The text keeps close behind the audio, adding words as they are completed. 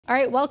All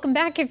right, welcome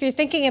back. If you're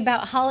thinking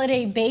about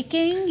holiday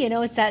baking, you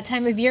know, it's that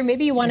time of year.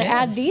 Maybe you want to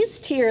add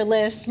these to your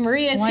list.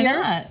 Maria's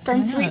here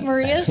from Sweet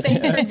Maria's.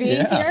 Thanks for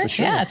being here. For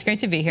sure. Yeah, it's great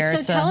to be here.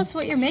 So tell us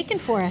what you're making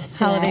for us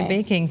today. Holiday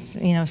baking,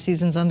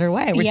 season's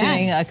underway. We're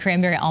doing a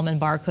cranberry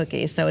almond bar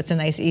cookie, so it's a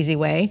nice, easy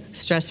way,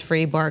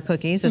 stress-free bar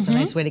cookies. It's a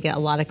nice way to get a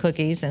lot of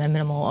cookies in a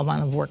minimal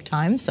amount of work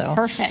time. So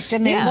perfect,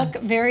 and they look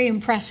very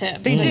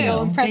impressive. They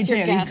do. Impress They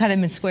your do. guests. You cut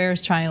them in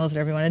squares, triangles,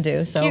 whatever you want to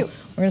do. So Cute.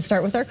 we're going to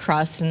start with our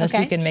crust, and this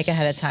you can make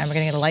ahead of time. We're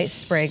going to get a light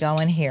spray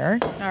going here.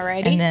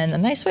 Alrighty. And then a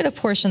nice way to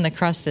portion the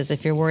crust is,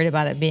 if you're worried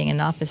about it being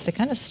enough, is to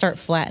kind of start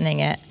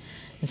flattening it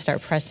and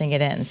start pressing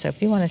it in. So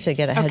if you wanted to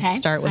get a head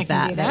start with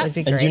that would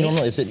be great. And do you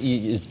normally, is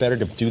it better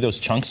to do those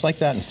chunks like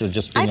that instead of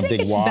just being a big wad? I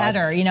think it's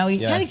better. You know,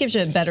 it kind of gives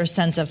you a better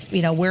sense of,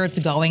 where it's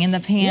going in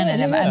the pan,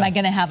 and am I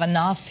going to have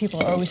enough?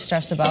 People are always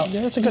stressed about,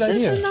 that's a good idea.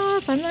 Is this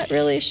enough? I'm not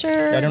really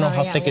sure. I don't know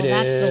how thick it is.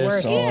 That's the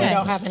worst. Yeah. You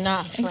don't have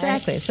enough.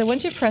 Exactly. So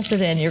once you press it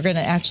in, you're going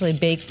to actually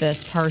bake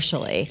this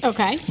partially.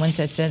 Okay. Once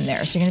it's in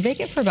there. So you're going to bake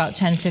it for about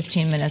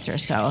 10-15 minutes or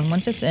so. And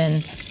once it's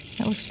in,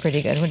 that looks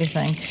pretty good. What do you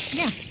think?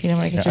 Yeah. You know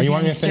what, I can do? You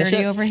want me to finish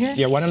it over here?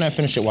 Yeah, why don't I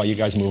finish it while you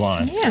guys move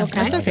on? Yeah,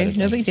 that's okay.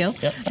 No big deal.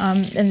 Yep.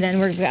 And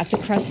then we've got the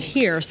crust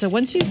here. So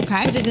once you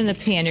put it in the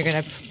pan, you're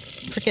going to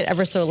prick it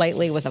ever so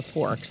lightly with a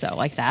fork, so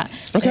like that.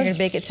 Okay. You're going to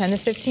bake it 10 to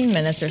 15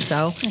 minutes or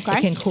so. Okay.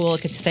 It can cool,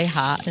 it can stay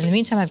hot. In the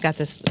meantime, I've got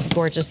this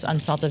gorgeous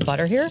unsalted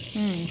butter here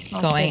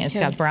going. It's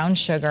got brown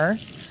sugar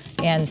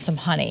and some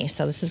honey.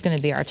 So this is going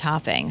to be our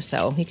topping.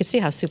 So you can see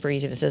how super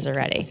easy this is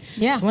already.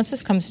 Yeah. So once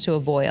this comes to a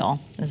boil,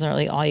 this is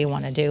really all you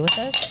want to do with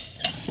this.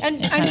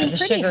 And I mean,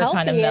 pretty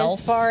healthy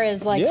as far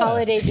as like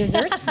holiday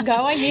desserts go.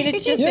 I mean,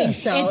 it's just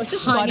it's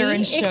just butter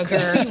and sugar.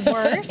 It could be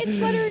worse. It's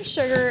butter and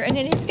sugar, and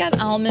then you've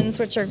got almonds,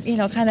 which are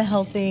kind of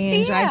healthy,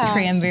 and dried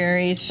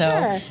cranberries. So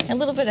a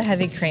little bit of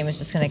heavy cream is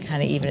just going to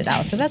kind of even it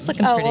out. So that's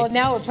looking pretty. Oh well,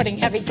 now we're putting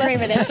heavy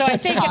cream in it, so I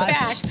take it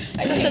back.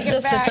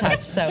 Just a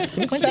touch. So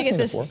once you get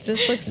this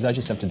looks. I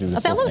just have to do the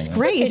that looks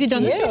great. Have you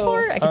done this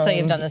before? I can tell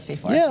you've done this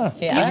before. Yeah.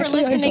 You were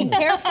listening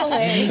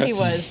carefully. He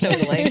was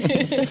totally.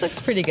 This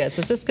looks pretty good. So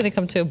it's just going to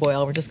come to a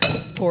boil. We're just going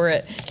to pour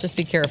it. Just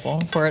be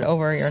careful. Pour it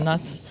over your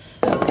nuts.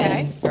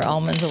 Okay. Your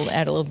almonds will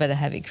add a little bit of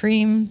heavy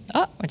cream.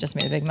 Oh, I just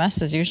made a big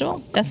mess as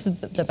usual. That's the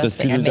best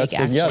thing I make,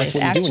 actually. It's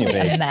actually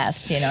a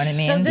mess, you know what I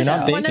mean? So this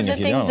is one of the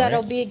things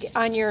that'll be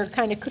on your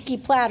kind of cookie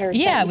platters.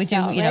 Yeah, we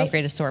do,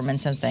 great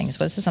assortments and things.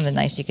 But this is something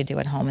nice you could do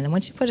at home. And then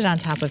once you put it on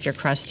top of your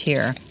crust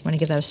here, want to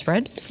give that a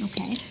spread?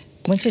 Okay.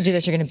 Once you do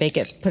this, you're going to bake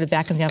it, put it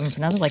back in the oven for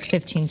another like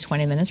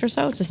 15-20 minutes or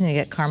so. It's just going to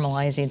get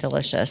caramelizing,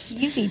 delicious.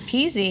 Easy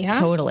peasy, huh?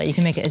 Totally. You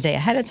can make it a day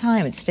ahead of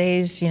time. It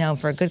stays,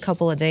 for a good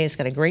couple of days. It's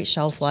got a great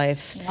shelf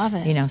life. Love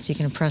it. So you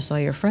can impress all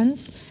your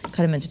friends, cut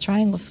them into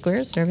triangles,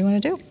 squares, whatever you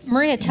want to do.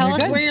 Maria, tell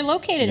us where you're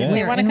located if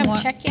we want to come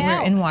check you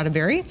out. We're in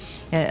Waterbury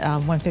at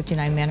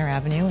 159 Manor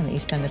Avenue in the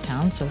east end of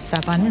town. So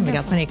stop on in. We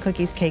got plenty of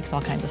cookies, cakes,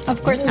 all kinds of stuff.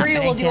 Of course, Maria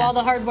will do all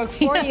the hard work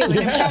for you and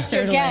impress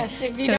your guests if you don't